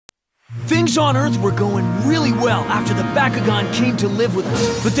Things on Earth were going really well after the Bakugan came to live with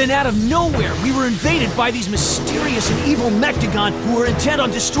us. But then out of nowhere, we were invaded by these mysterious and evil Mechtagon who were intent on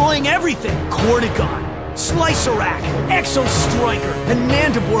destroying everything. Cortigon, Slicerak, Exo-Striker, and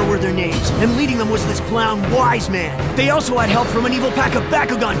Mandibor were their names, and leading them was this clown Wise Man. They also had help from an evil pack of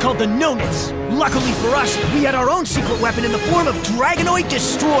Bakugan called the Nonets. Luckily for us, we had our own secret weapon in the form of Dragonoid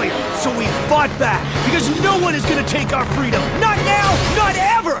Destroyer, so we fought back, because no one is gonna take our freedom. Not now, not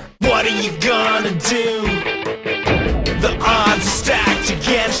ever! What are you gonna do? The odds are stacked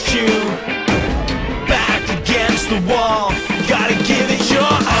against you. Back against the wall, gotta give it your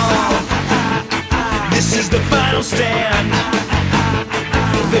all. This is the final stand.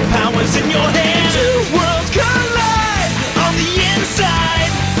 The power's in your hand. Two worlds collide on the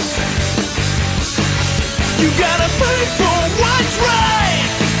inside. You gotta fight for what's right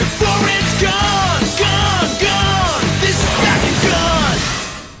before it's gone, gone, gone. This is Bakugan.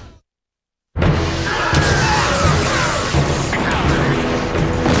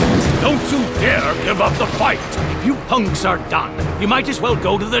 Don't you dare give up the fight! If you punks are done, you might as well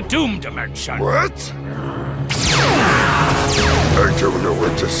go to the Doom Dimension. What? I don't know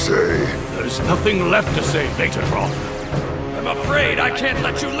what to say. There's nothing left to say, Metatron. I'm afraid I can't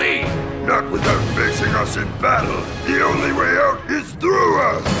let you leave. Not without facing us in battle. The only way out is through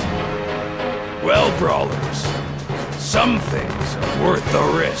us. Well, Brawlers, some things are worth the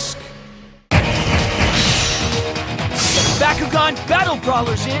risk. Bakugan Battle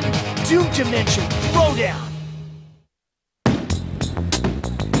Brawlers in Doom Dimension Throwdown.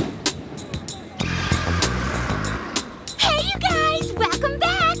 Hey, you guys! Welcome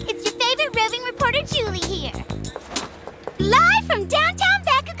back! It's your favorite roving reporter, Julie here. Live from downtown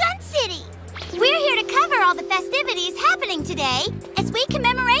Bakugan City. We're here to cover all the festivities happening today as we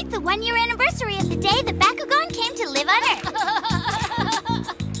commemorate the one-year anniversary of the day the Bakugan came to live on Earth.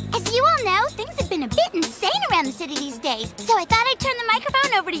 As you all know, things have been a bit insane around the city these days, so I thought I'd turn the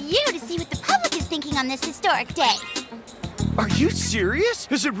microphone over to you to see what the public is thinking on this historic day. Are you serious?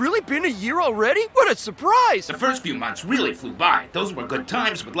 Has it really been a year already? What a surprise! The first few months really flew by. Those were good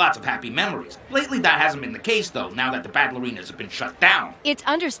times with lots of happy memories. Lately that hasn't been the case though, now that the battle arenas have been shut down. It's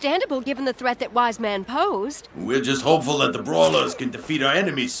understandable given the threat that Wise Man posed. We're just hopeful that the Brawlers can defeat our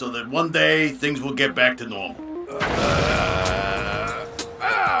enemies so that one day things will get back to normal.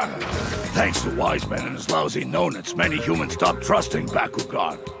 Thanks to Wise Man and his lousy Nonets, many humans stopped trusting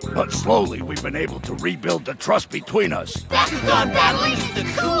Bakugan. But slowly, we've been able to rebuild the trust between us. Bakugan battling is the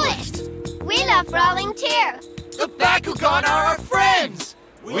coolest! We love brawling too! The Bakugan are our friends!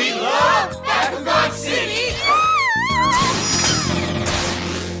 We love Bakugan City!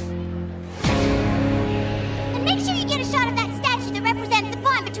 And make sure you get a shot of that statue that represents the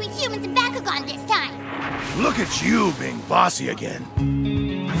bond between humans and Bakugan this time! Look at you being bossy again.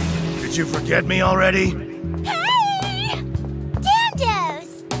 Did you forget me already? Hey!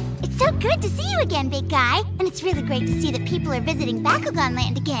 Dandos! It's so good to see you again, big guy. And it's really great to see that people are visiting Bakugan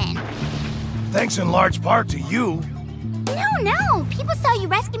Land again. Thanks in large part to you. No. People saw you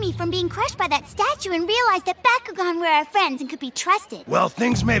rescue me from being crushed by that statue and realized that Bakugan were our friends and could be trusted. Well,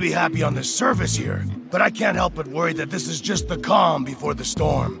 things may be happy on the surface here, but I can't help but worry that this is just the calm before the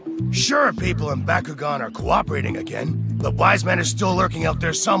storm. Sure, people in Bakugan are cooperating again, but Wise Man is still lurking out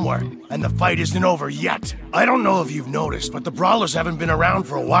there somewhere, and the fight isn't over yet. I don't know if you've noticed, but the Brawlers haven't been around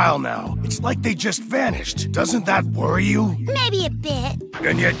for a while now. It's like they just vanished. Doesn't that worry you? Maybe a bit.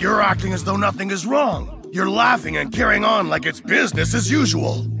 And yet you're acting as though nothing is wrong. You're laughing and carrying on like it's business as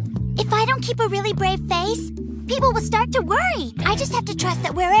usual. If I don't keep a really brave face, people will start to worry. I just have to trust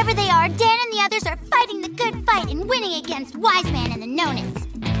that wherever they are, Dan and the others are fighting the good fight and winning against Wise Man and the Nonets.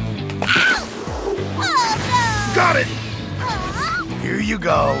 Ow! Oh, no! Got it! Here you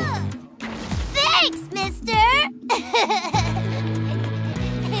go. Thanks, mister!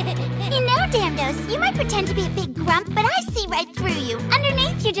 You know, Dandos, you might pretend to be a big grump, but I see right through you.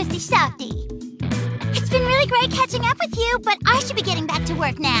 Underneath, you're just a softie. It's been really great catching up with you, but I should be getting back to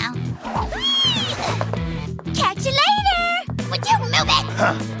work now. Catch you later! Would you move it?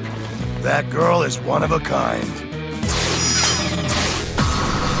 Huh. That girl is one of a kind.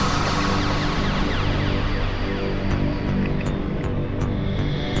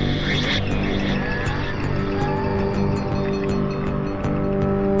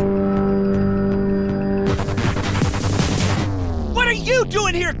 What are you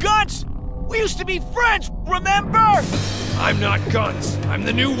doing here, Guns? We used to be friends, remember? I'm not Guns. I'm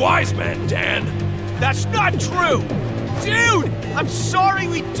the new Wise Man, Dan. That's not true! Dude! I'm sorry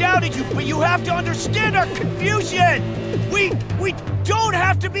we doubted you, but you have to understand our confusion! We don't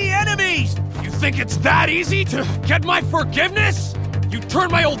have to be enemies! You think it's that easy to get my forgiveness? You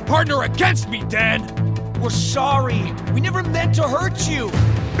turned my old partner against me, Dan! We're sorry. We never meant to hurt you.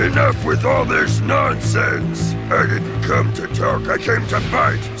 Enough with all this nonsense! I didn't come to talk, I came to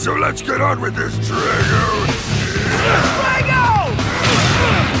fight! So let's get on with this, Drago! Drago!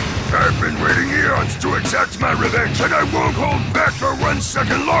 I've been waiting eons to exact my revenge, and I won't hold back for 1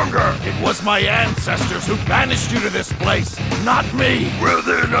 second longer! It was my ancestors who banished you to this place, not me! Well,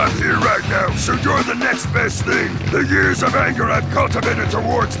 they're not here right now, so you're the next best thing. The years of anger I've cultivated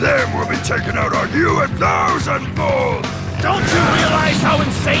towards them will be taken out on you 1,000-fold! Don't you realize how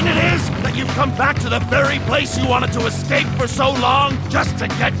insane it is that you've come back to the very place you wanted to escape for so long just to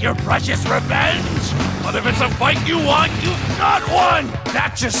get your precious revenge? But if it's a fight you want, you've got one!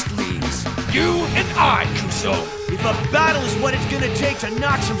 That just leaves you and I, Kuso. If a battle is what it's gonna take to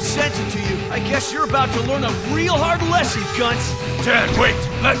knock some sense into you, I guess you're about to learn a real hard lesson, Gunts. Dad, wait,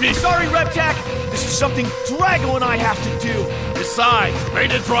 let me... Sorry, Reptac. This is something Drago and I have to do. Besides,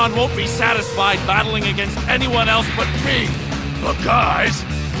 Metatron won't be satisfied battling against anyone else but me. But guys...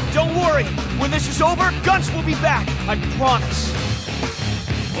 Don't worry. When this is over, Gunts will be back. I promise.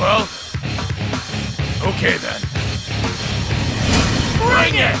 Well... Okay then.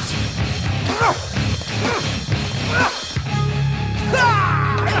 Bring it!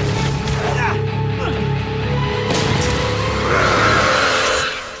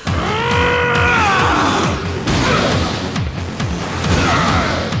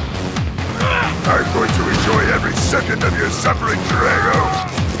 I'm going to enjoy every second of your suffering, Drago!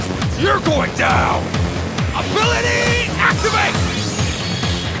 You're going down! Ability activate!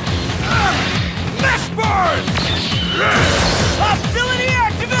 Mesh burn! Ability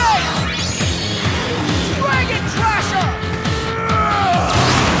activate! Dragon Trasher!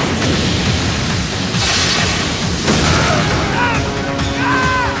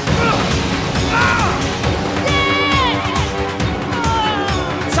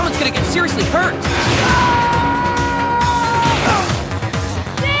 Someone's gonna get seriously hurt!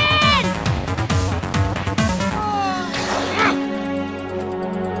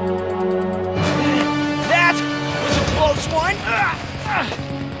 One.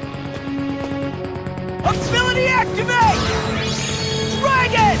 Ability activate!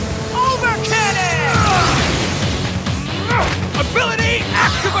 Dragon over cannon! Ability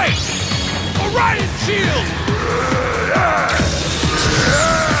activate! Orion shield!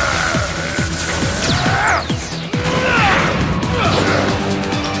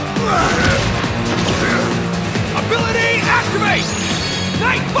 Ability activate!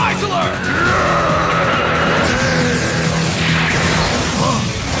 Night Vigiler!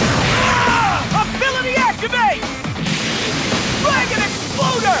 Activate! Dragon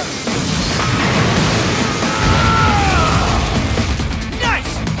Exploder!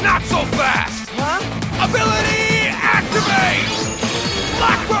 Nice! Not so fast! Huh? Ability activate!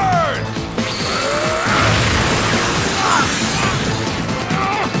 Blackbird!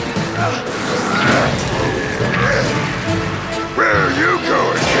 Where are you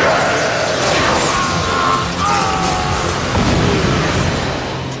going, guys?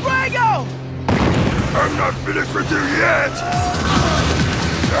 I'm not finished with you yet!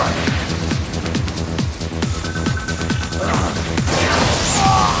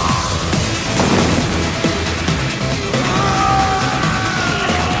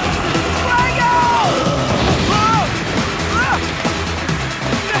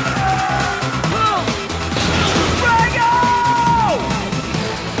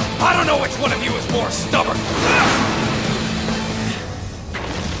 I don't know which one of you is more stubborn.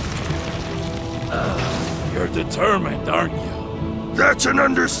 You're determined, aren't you? That's an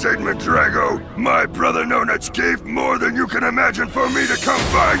understatement, Drago. My brother Nonets gave more than you can imagine for me to come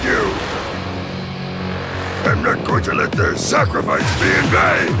find you. I'm not going to let their sacrifice be in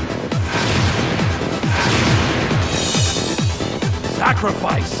vain.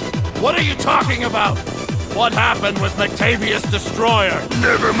 Sacrifice? What are you talking about? What happened with Octavius' destroyer?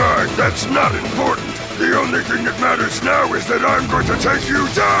 Never mind, that's not important. The only thing that matters now is that I'm going to take you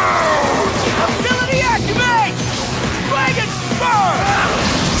down! Ability activate! Dragon Spur!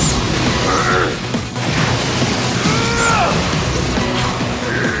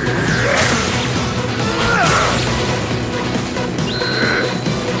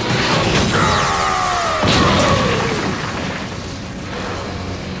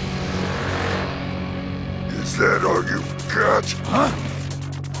 Is that all you've got? Huh?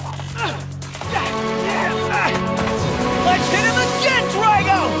 Let's hit him again,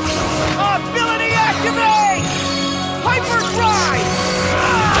 Drago! Ability activate! Hyperdrive!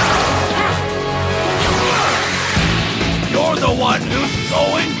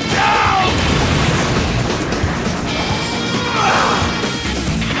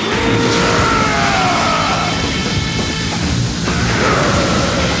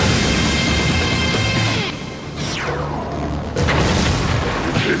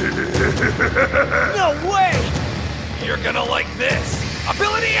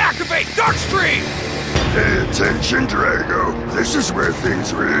 Activate Darkstream! Pay attention, Drago. This is where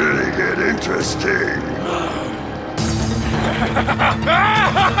things really get interesting.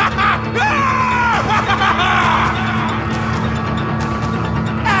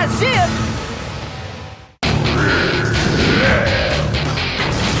 As if!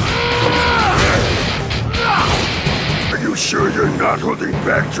 Are you sure you're not holding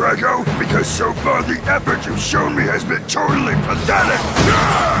back, Drago? Because so far the effort you've shown me has been totally pathetic!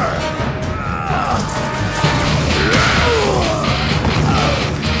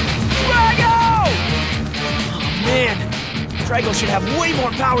 Drago! Oh, man, Drago should have way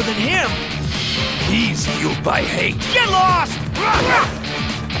more power than him. He's fueled by hate. Get lost!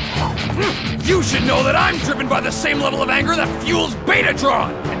 You should know that I'm driven by the same level of anger that fuels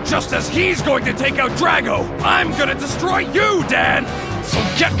Betatron! And just as he's going to take out Drago, I'm gonna destroy you, Dad! So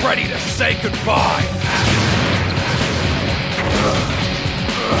get ready to say goodbye!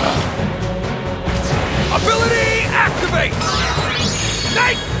 Ability activate!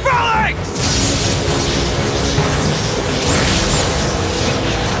 Night Phalanx!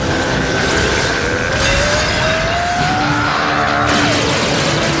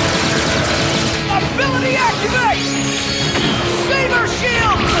 Ability activate! Saber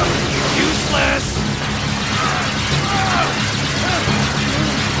shield! Useless!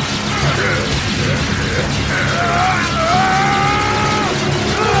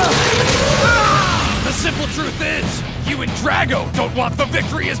 The simple truth is, you and Drago don't want the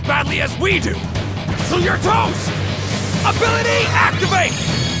victory as badly as we do. So you're toast! Ability activate!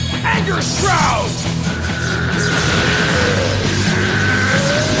 Anger Shroud!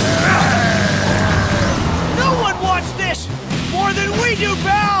 No one wants this more than we do,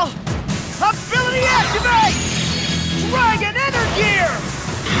 pal! Ability activate! Dragon Energear!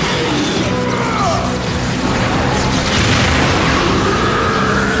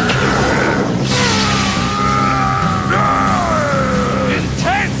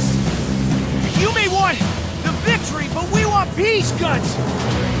 Intense! You may want the victory, but we want peace, Guts!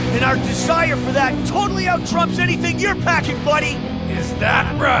 And our desire for that totally out-trumps anything you're packing, buddy! Is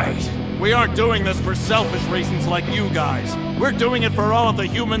that right? We aren't doing this for selfish reasons like you guys. We're doing it for all of the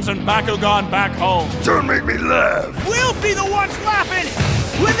humans and Bakugan back home. Don't make me laugh! We'll be the ones laughing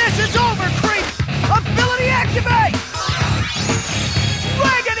when this is over, creeps! Ability activate!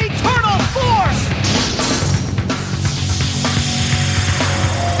 Dragon Eternal Force!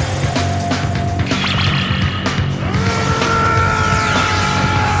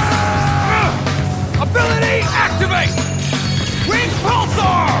 Ability activate! Wing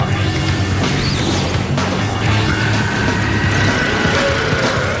Pulsar!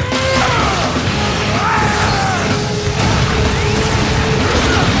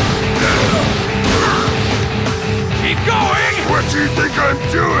 Keep going! What do you think I'm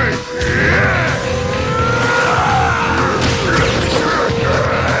doing?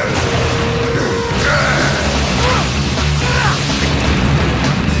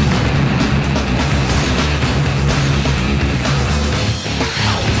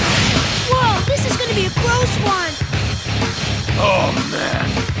 Whoa, this is gonna be a close one. Oh man,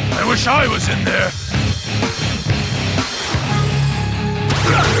 I wish I was in there.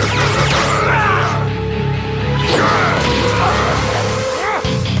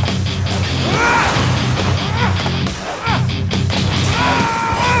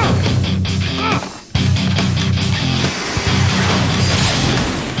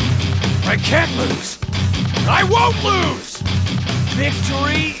 I can't lose. I won't lose.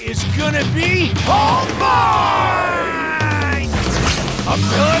 Victory is gonna be all mine!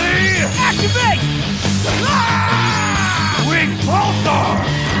 Ability Activate! Wing Pulsar!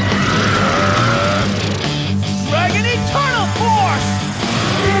 Dragon Eternal Force!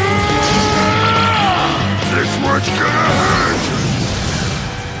 This one's gonna hurt!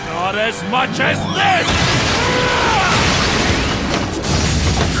 Not as much as this!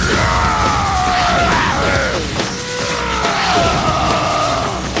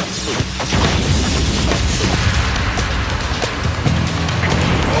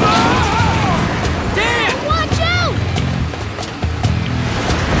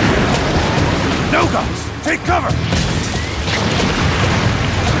 No, guys! Take cover!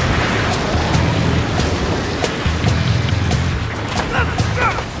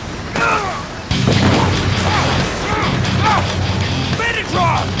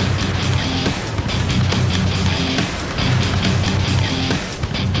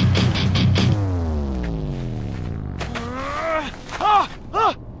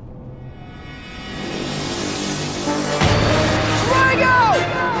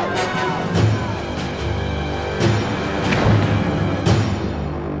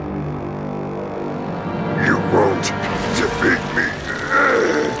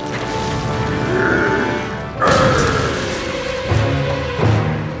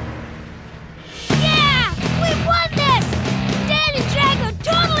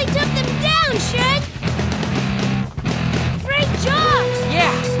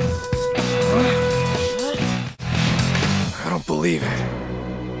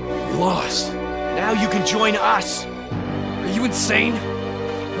 join us? Are you insane?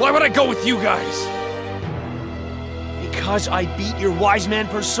 Why would I go with you guys? Because I beat your wise man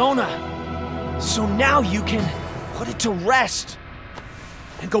persona. So now you can put it to rest.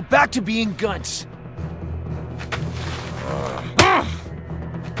 And go back to being Gunts.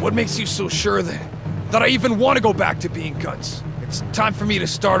 What makes you so sure that I even want to go back to being Gunts? It's time for me to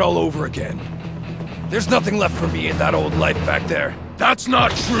start all over again. There's nothing left for me in that old life back there. That's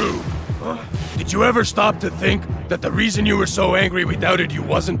not true! Did you ever stop to think that the reason you were so angry we doubted you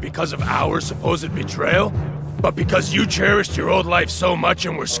wasn't because of our supposed betrayal, but because you cherished your old life so much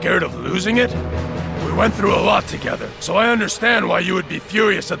and were scared of losing it? We went through a lot together, so I understand why you would be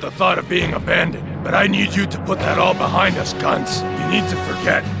furious at the thought of being abandoned. But I need you to put that all behind us, Gunts. You need to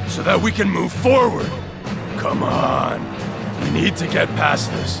forget, so that we can move forward. Come on. We need to get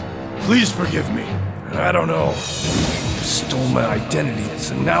past this. Please forgive me. I don't know. You stole my identity,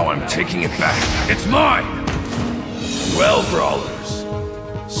 so now I'm taking it back. It's mine! Well, Brawlers,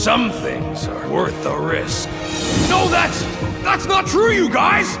 some things are worth the risk. No, that's not true, you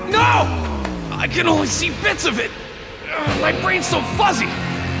guys! No! I can only see bits of it. My brain's so fuzzy.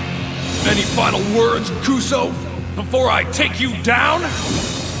 Any final words, Kuso, before I take you down?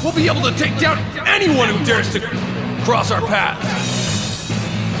 We'll be able to take down anyone who dares to cross our paths.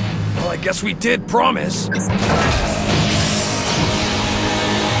 Well, I guess we did promise.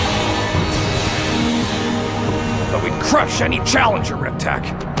 But we'd crush any challenger, Reptak.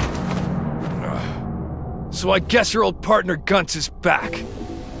 So I guess your old partner Gunts is back.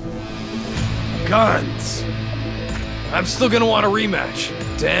 Gunts. I'm still gonna want a rematch,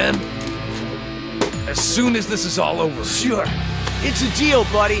 Dan. As soon as this is all over. Sure. It's a deal,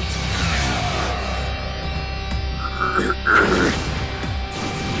 buddy.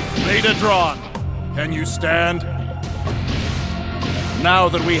 Metatron, can you stand? Now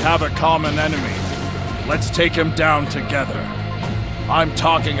that we have a common enemy, let's take him down together. I'm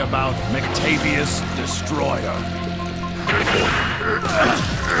talking about Mechtanium Destroyer.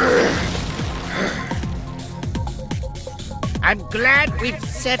 I'm glad we've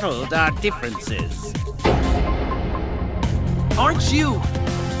settled our differences. Aren't you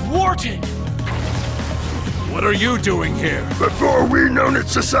Wharton? What are you doing here? Before we known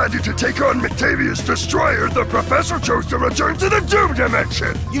its decided to take on Mechtanium Destroyer, the Professor chose to return to the Doom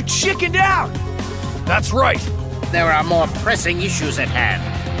Dimension! You chickened out! That's right! There are more pressing issues at hand.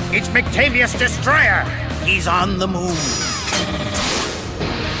 It's Mechtanium Destroyer! He's on the move.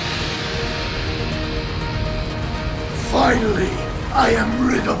 Finally, I am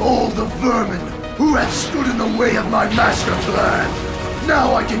rid of all the vermin who have stood in the way of my master plan.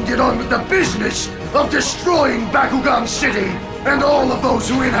 Now I can get on with the business of destroying Bakugan City and all of those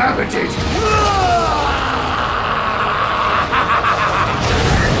who inhabit it.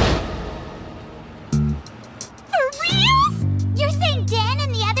 For reals? You're saying Dan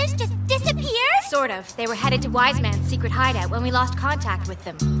and the others just disappeared? Sort of. They were headed to Wise Man's secret hideout when we lost contact with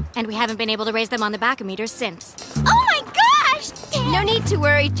them. And we haven't been able to raise them on the Bakumeters since. Oh my gosh! Dan. No need to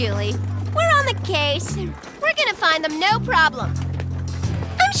worry, Julie. We're on the case. We're gonna find them, no problem.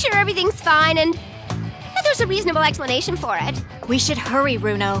 I'm sure everything's fine, and there's a reasonable explanation for it. We should hurry,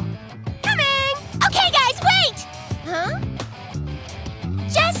 Runo. Coming! Okay, guys, wait! Huh?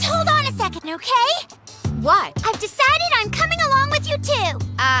 Just hold on a second, okay? What? I've decided I'm coming along with you too.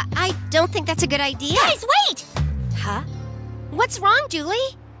 I don't think that's a good idea. Guys, wait! Huh? What's wrong,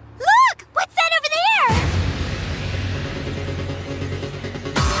 Julie? Look! What's that over there?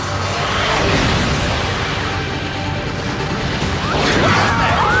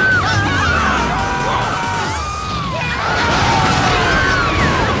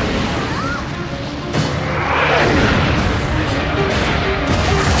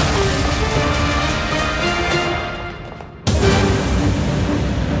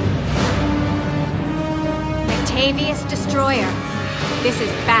 Mechtanium Destroyer. This is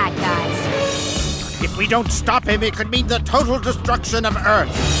bad, guys. If we don't stop him, it could mean the total destruction of Earth.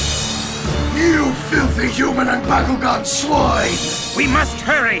 You filthy human and Bakugan swine! We must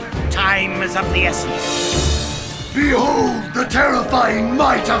hurry. Time is of the essence. Behold the terrifying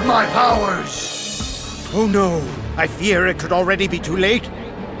might of my powers! Oh no, I fear it could already be too late.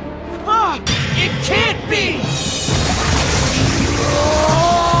 Ah! It can't be!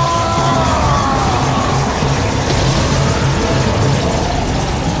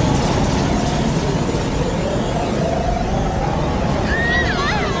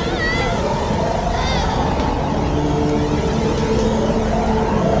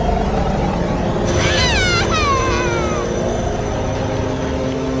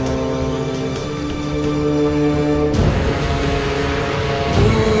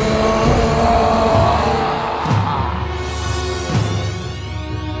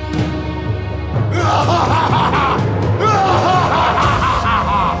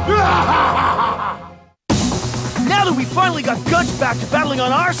 back to battling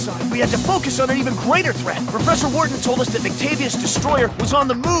on our side, we had to focus on an even greater threat. Professor Wharton told us that Mechtanium's destroyer was on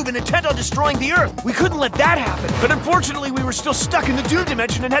the move and intent on destroying the Earth. We couldn't let that happen, but unfortunately we were still stuck in the Doom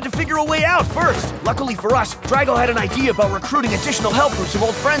Dimension and had to figure a way out first. Luckily for us, Drago had an idea about recruiting additional help from some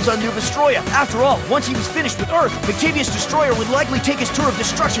old friends on New Vestroia. After all, once he was finished with Earth, Mechtanium's destroyer would likely take his tour of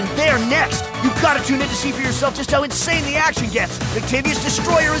destruction there next. You've got to tune in to see for yourself just how insane the action gets. Mechtanium's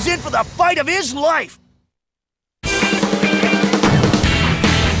destroyer is in for the fight of his life!